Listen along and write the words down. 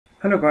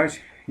Hello guys,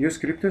 here's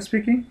Crypto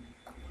speaking.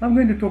 I'm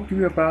going to talk to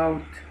you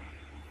about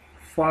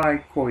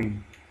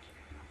FiCoin.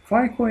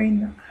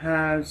 FiCoin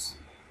has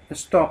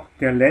stopped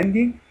their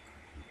lending,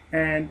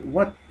 and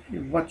what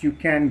you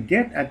can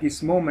get at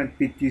this moment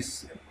with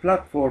this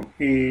platform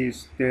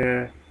is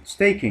the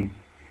staking.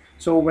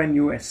 So when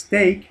you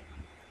stake,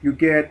 you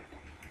get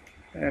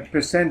a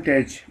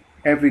percentage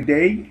every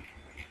day.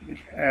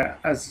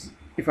 As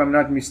if I'm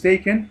not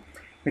mistaken,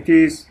 it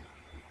is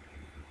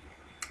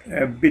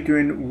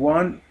between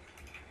 1.1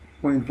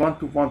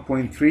 to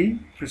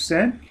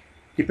 1.3%,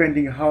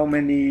 depending how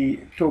many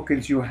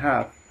tokens you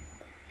have.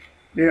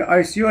 The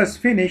ICO has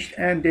finished,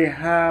 and they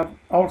have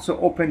also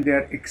opened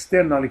their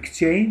external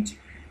exchange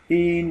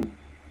in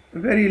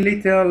very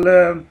little.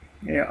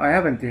 I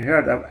haven't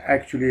heard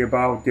actually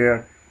about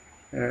their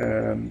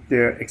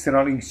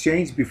external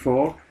exchange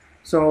before,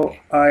 so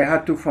I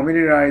had to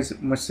familiarize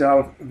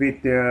myself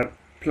with their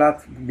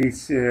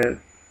this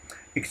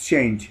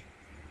exchange,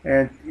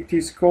 and it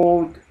is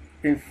called,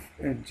 if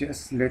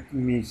just let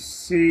me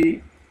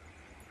see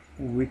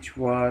which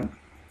one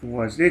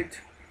was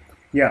it.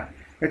 Yeah,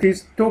 it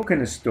is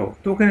Token Store.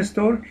 Token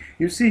Store,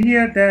 you see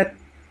here that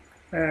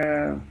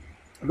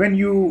when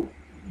you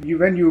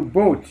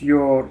bought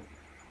your,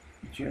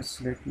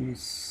 just let me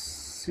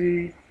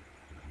see,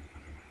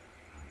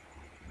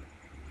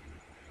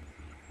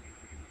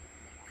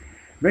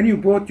 when you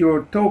bought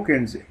your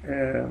tokens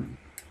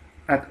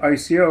at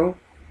ICO,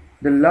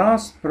 the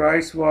last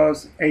price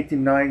was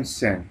 89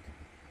 cents.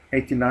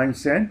 89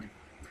 cents.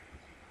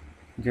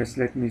 Just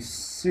let me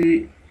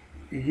see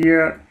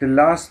here. The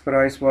last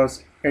price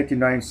was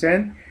 89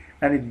 cents,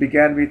 and it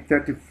began with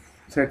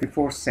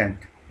 34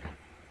 cents.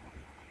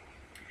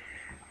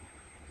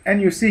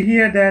 And you see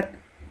here that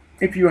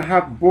if you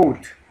have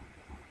bought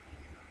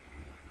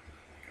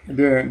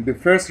the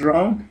first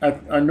round,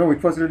 I know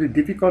it was really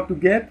difficult to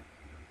get,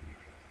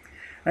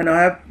 and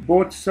I have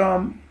bought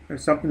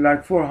something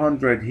like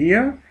 400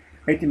 here,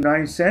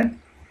 89 cents,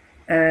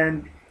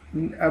 and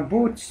I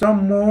bought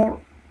some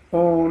more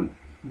on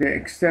the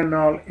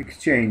external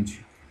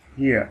exchange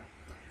here.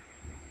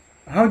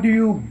 How do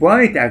you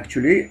buy it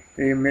actually?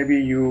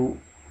 Maybe you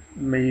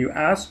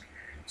ask.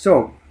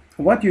 So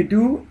what you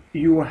do,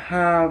 you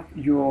have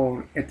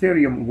your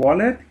Ethereum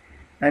wallet,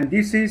 and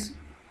this is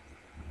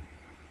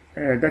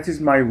that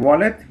is my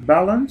wallet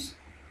balance,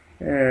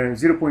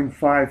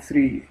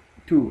 0.532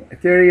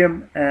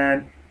 Ethereum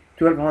and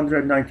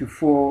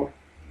 1294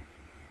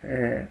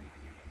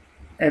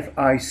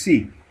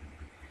 FIC.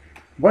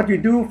 What you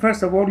do,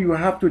 first of all, you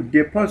have to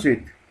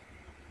deposit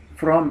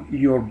from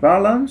your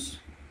balance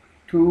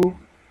to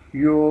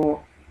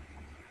your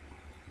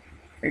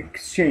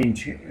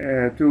exchange,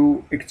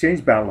 to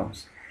exchange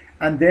balance,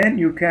 and then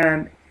you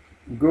can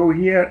go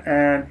here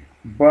and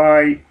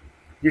buy.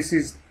 This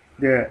is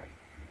the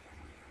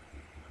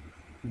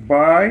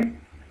buy,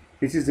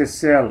 this is the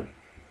sell.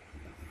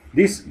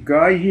 This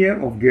guy here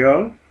or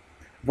girl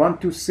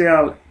want to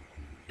sell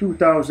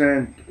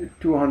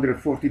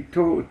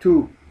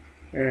 2,242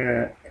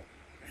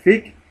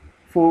 FIC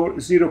for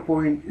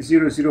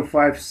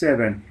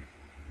 0.0057.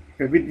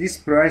 With this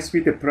price,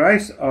 with the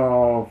price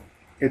of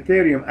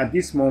Ethereum at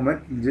this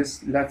moment,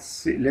 just let's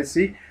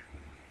see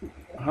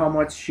how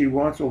much she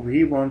wants or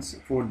he wants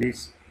for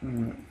this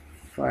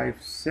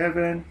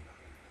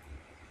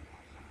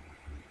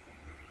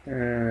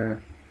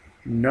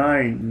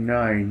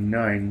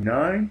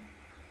 5,79999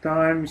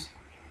 times.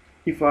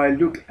 If I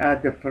look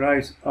at the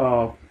price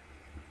of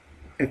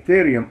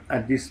Ethereum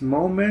at this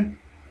moment,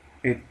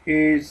 it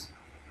is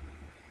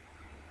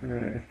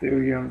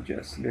Ethereum,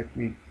 just let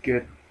me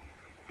get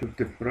to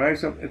the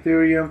price of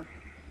Ethereum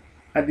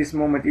at this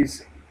moment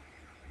is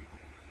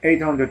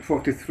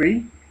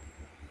 843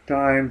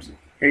 times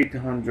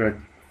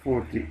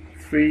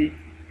 843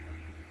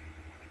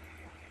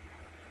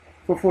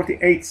 for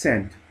 48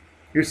 cents.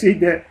 You see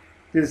that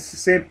this is the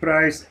same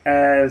price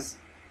as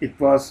it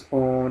was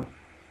on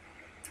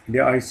the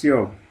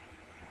ICO.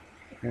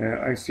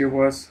 ICO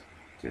was,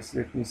 just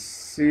let me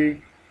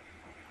see,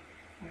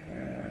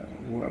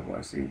 what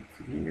was it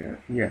here?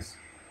 Yes,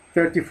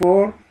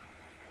 34,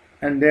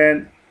 and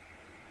then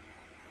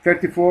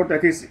 34.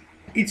 That is,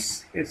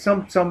 it's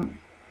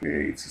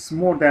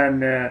more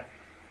than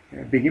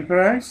begin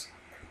price.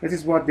 That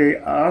is what they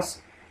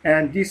ask,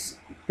 and this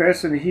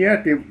person here,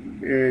 they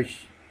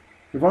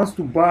wants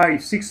to buy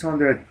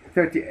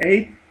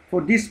 638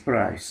 for this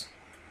price,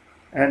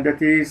 and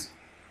that is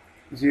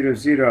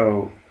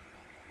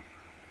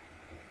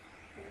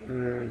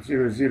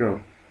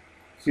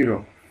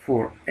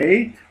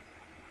 0.00048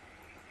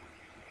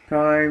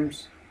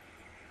 times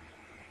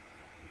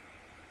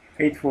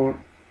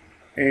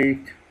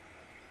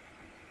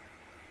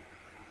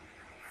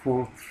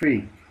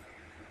 84843.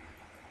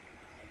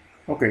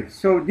 Okay,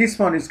 so this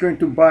one is going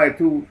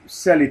to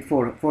sell it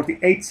for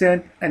 48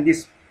 cents, and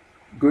this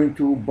going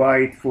to buy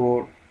it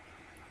for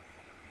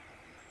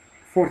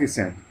 40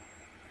 cents.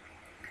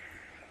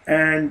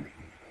 And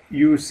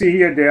you see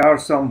here there are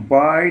some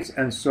buys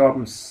and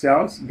some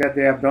sells that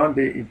they have done.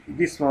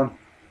 This one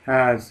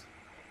has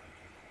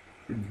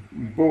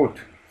bought,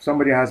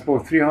 somebody has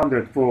bought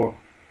 300 for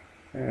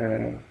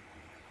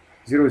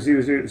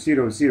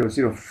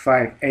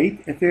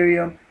 0.000058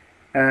 Ethereum,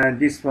 and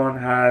this one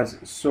has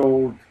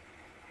sold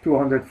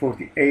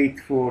 248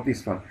 for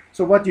this one.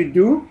 So what you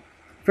do,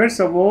 first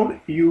of all,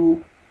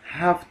 you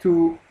have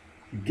to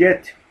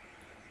get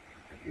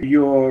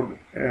your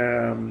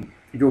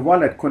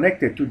wallet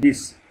connected to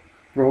this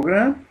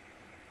program,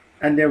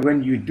 and then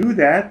when you do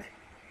that,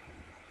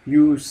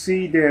 you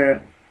see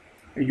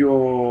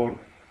your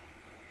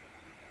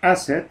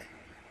asset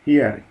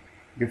here,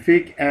 the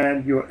FIC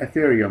and your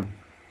Ethereum.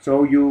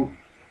 So you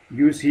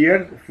use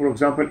here, for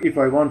example, if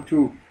I want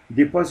to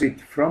deposit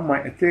from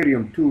my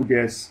Ethereum to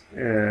this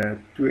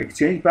to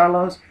exchange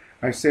balance,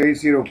 I say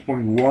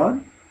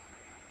 0.1,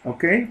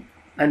 okay,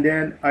 and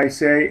then I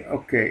say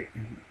okay,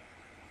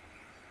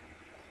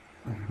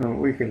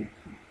 we can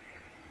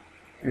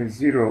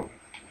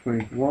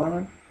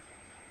 0.1,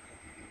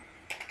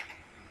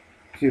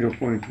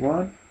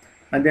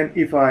 and then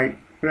if I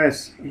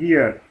press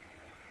here,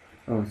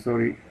 oh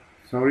sorry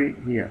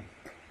here,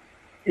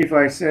 if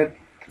I say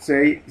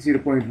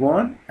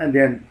 0.1 and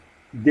then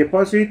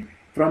deposit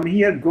from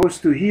here, goes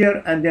to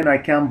here, and then I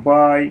can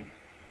buy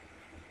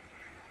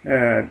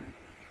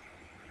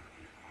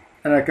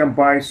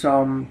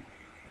some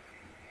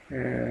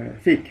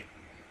FIC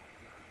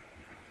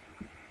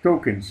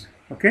tokens.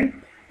 Okay,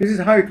 this is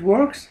how it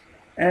works,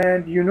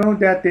 and you know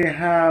that they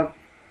have,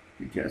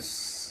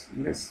 just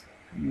let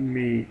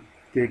me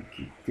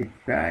take it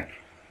back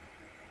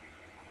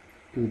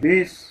to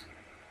this.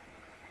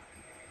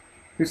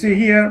 You see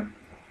here,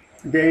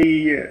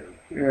 they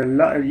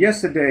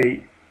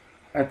yesterday,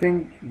 I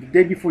think the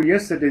day before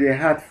yesterday, they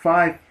had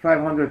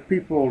 500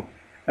 people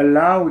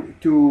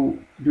allowed to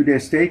do their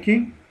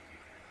staking,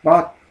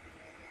 but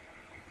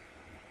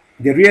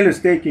the real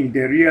staking,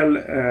 the real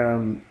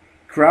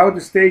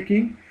crowd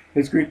staking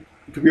is going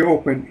to be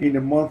open in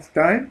a month's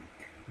time.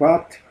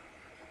 But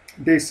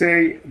they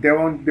say they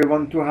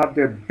want to have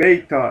the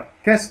beta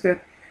tested,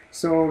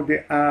 so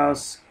they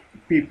ask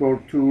people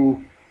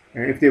to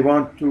if they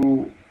want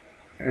to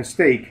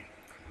stake,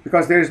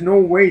 because there is no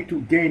way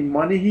to gain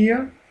money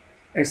here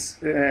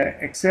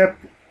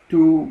except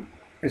to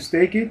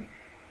stake it.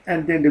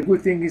 And then the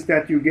good thing is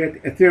that you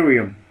get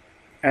Ethereum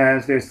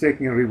as the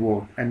staking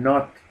reward and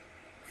not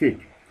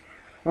FIC.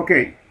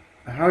 Okay,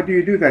 how do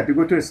you do that? You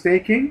go to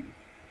staking.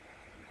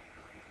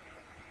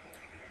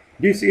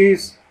 This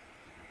is,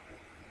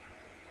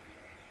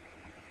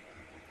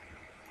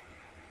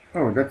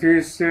 oh, that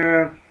is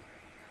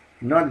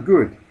not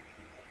good,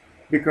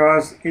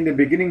 because in the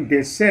beginning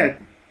they said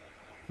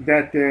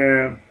that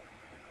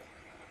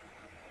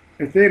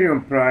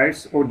Ethereum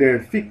price or the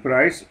FIC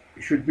price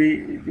should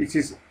be, this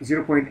is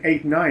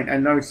 0.89,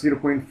 and now it's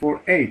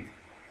 0.48.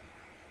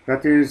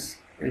 That is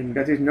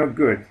not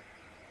good.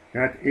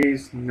 That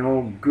is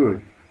no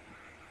good,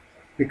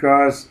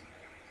 because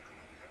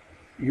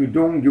you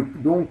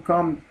don't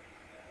come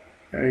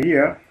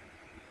here,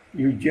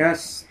 you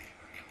just,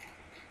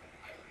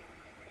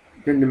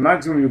 then the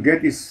maximum you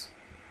get is,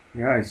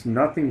 yeah, it's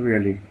nothing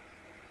really.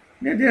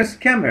 They're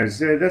scammers.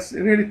 That's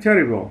really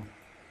terrible.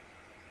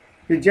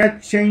 They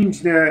just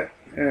change the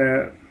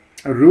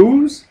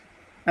rules,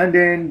 and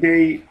then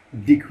they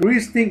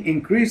decrease thing,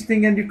 increase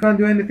thing, and you can't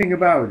do anything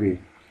about it.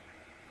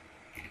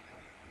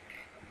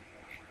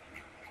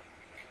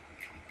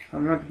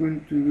 I'm not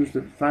going to use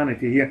the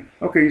vanity here.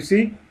 Okay, you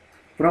see,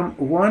 from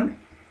 1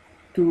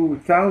 to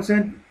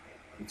 1,000,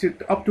 it's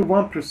up to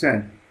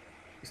 1%.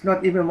 It's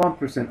not even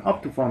 1%,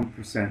 up to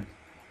 1%.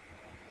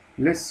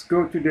 Let's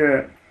go to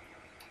the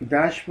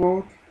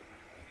dashboard.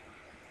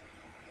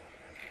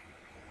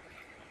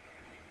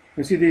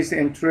 You see this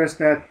interest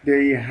that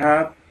they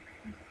have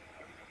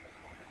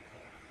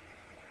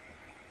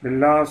the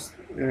last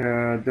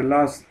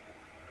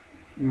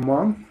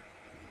month,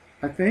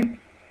 I think,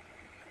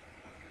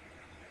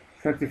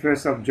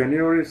 31st of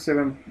January,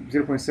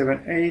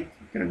 0.78,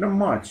 not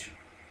much.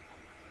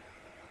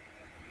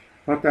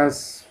 But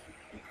as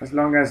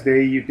long as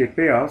they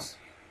pay us,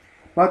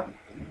 but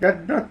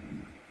that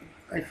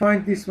I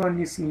find this one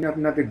is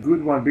not a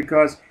good one,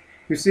 because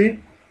you see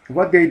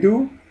what they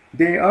do,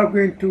 they are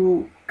going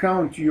to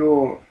count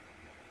your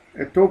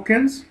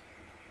tokens.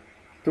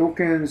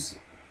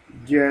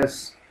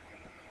 Just,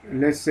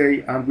 let's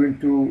say I'm going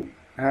to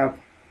have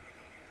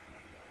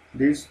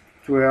this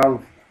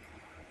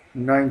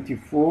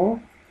 1294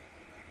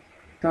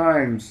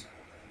 times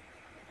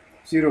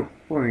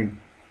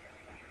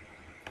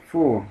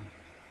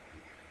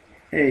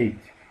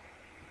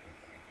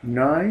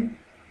 0.489,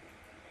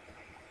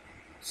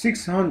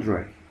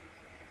 600.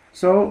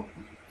 So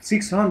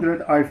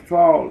 600, I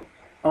fall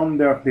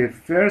under the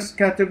first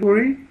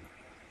category,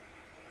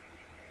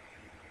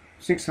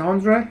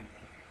 600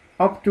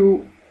 up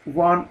to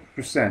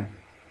 1%.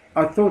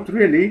 I thought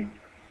really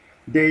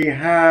they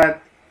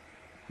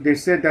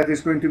said that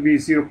it's going to be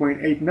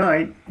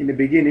 0.89 in the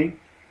beginning,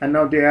 and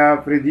now they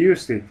have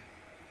reduced it.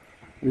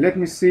 Let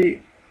me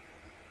see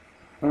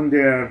on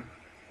their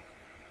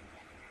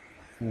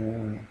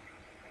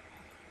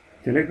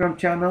Telegram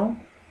channel.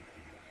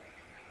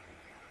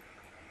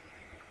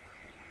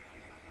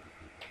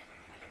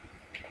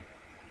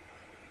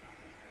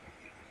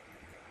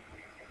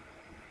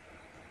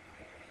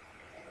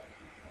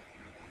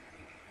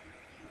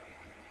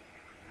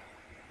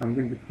 I'm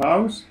going to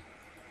pause.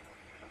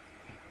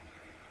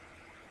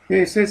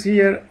 It says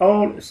here,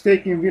 all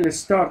staking will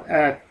start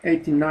at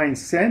 89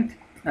 cents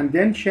and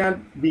then shall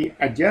be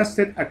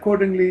adjusted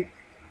accordingly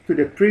to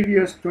the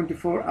previous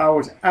 24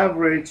 hours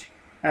average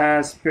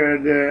as per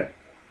the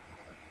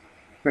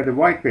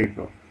white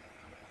paper.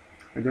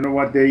 I don't know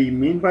what they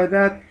mean by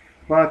that,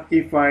 but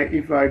if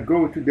I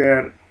go to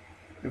their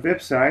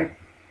website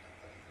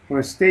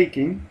for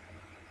staking,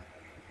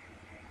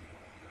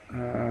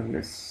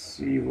 let's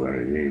see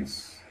where it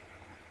is.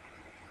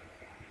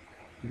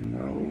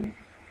 No,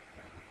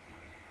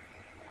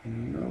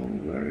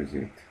 where is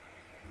it?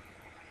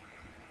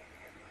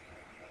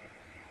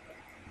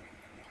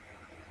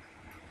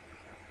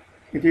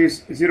 It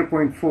is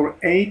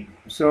 0.48.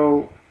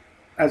 So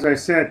as I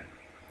said,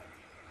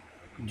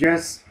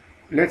 just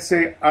let's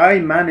say I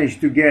managed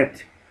to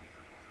get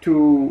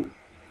to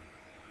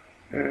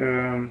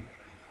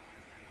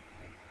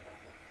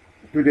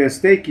the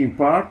staking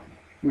part,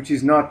 which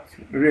is not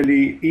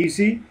really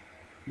easy.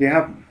 They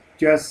have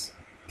just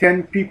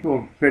 10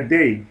 people per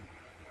day,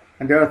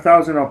 and there are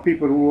thousands of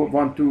people who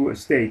want to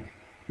stake,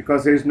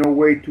 because there is no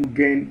way to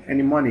gain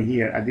any money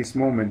here at this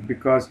moment,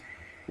 because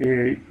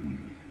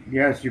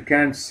yes, you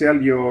can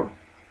sell your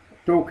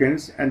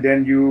tokens and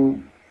then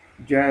you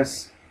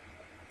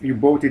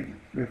bought it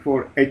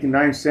for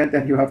 89 cents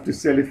and you have to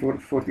sell it for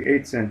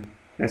 48 cents.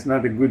 That's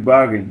not a good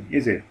bargain,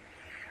 is it?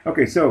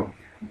 Okay, so,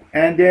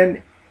 and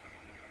then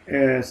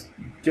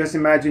just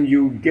imagine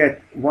you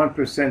get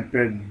 1%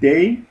 per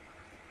day.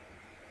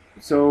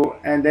 So,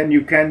 and then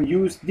you can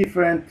use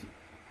different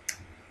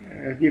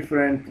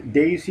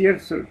days here.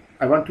 So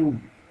I want to,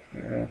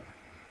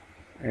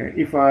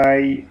 if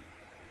I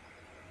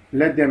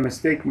let them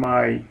stake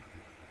my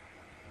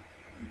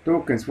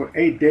tokens for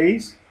 8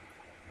 days,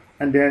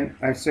 and then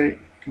I say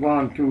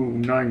 1, 2,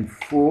 9,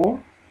 4,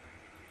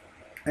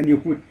 and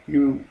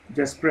you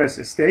just press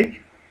a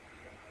stake,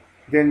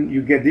 then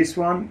you get this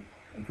one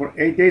for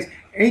 8 days.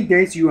 8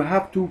 days you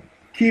have to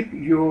keep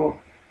your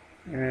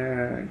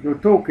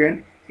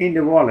token in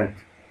the wallet,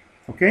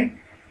 okay?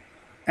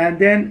 And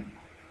then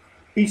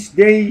each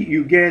day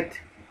you get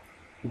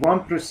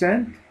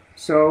 1%.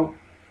 So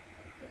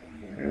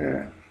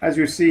as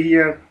you see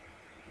here,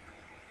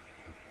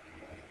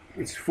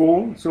 it's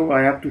full, so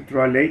I have to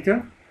try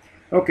later.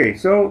 Okay,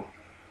 so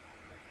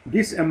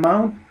this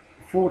amount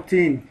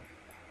 14,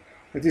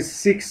 that is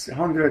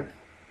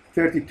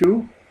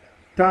 632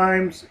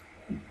 times,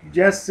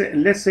 just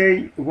let's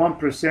say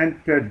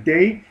 1% per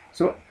day,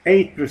 so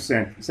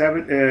 8%,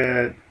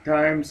 7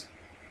 times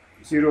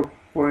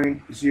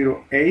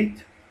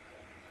 0.08,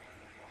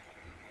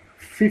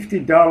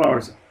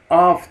 $50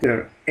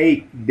 after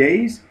 8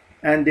 days,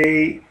 and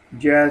they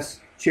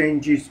just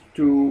change it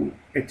to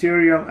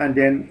Ethereum, and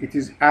then it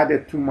is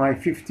added to my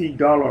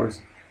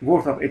 $50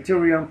 worth of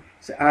Ethereum.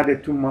 It's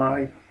added to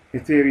my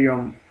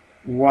Ethereum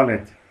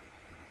wallet.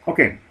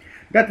 Okay,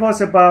 that was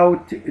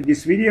about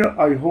this video.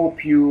 I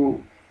hope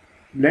you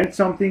learned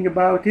something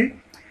about it.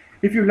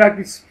 If you like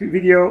this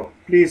video,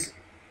 please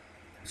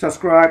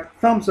subscribe,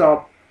 thumbs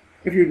up.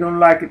 If you don't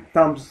like it,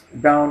 thumbs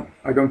down.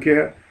 I don't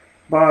care,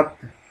 but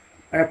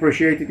I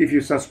appreciate it if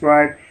you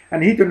subscribe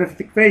and hit the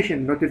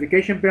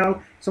notification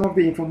bell. Some of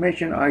the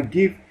information I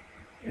give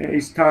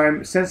is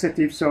time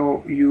sensitive,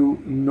 so you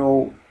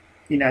know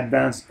in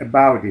advance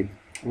about it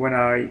when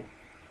I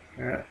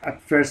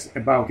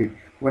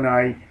when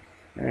I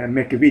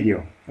make a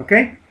video.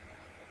 Okay,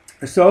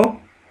 so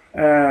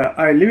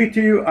I leave it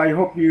to you. I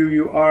hope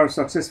you are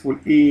successful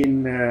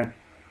in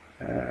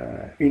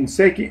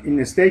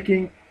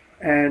staking,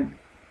 and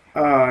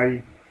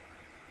I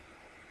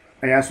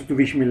ask you to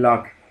wish me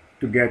luck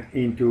to get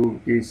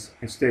into this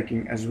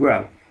staking as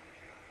well.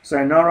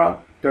 Sayonara,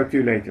 talk to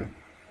you later.